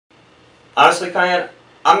Honestly, Cayenne,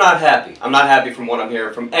 I'm not happy. I'm not happy from what I'm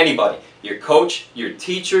hearing from anybody. Your coach, your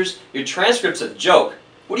teachers, your transcript's a joke.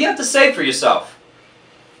 What do you have to say for yourself?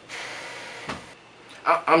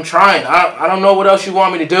 I'm trying. I don't know what else you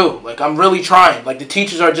want me to do. Like, I'm really trying. Like, the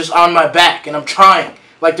teachers are just on my back, and I'm trying.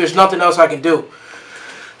 Like, there's nothing else I can do.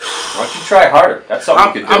 Why don't you try harder? That's something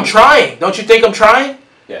you could do. I'm trying. Don't you think I'm trying?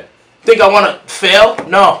 Yeah. Think I want to fail?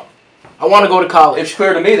 No. I want to go to college. It's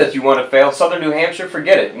clear to me that you want to fail. Southern New Hampshire,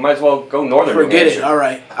 forget it. You might as well go Northern New Hampshire. Forget it. All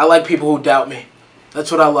right. I like people who doubt me.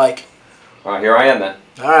 That's what I like. All right, here I am then.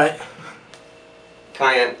 All right.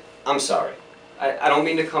 Cayenne, I'm sorry. I don't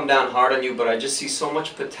mean to come down hard on you, but I just see so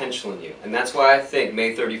much potential in you. And that's why I think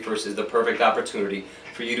May 31st is the perfect opportunity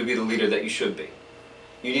for you to be the leader that you should be.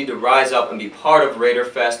 You need to rise up and be part of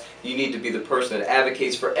Raiderfest. You need to be the person that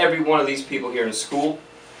advocates for every one of these people here in school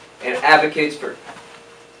and advocates for...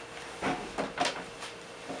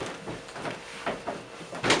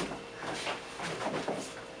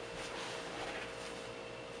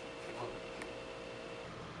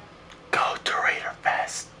 Go to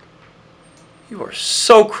Raiderfest. You are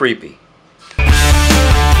so creepy.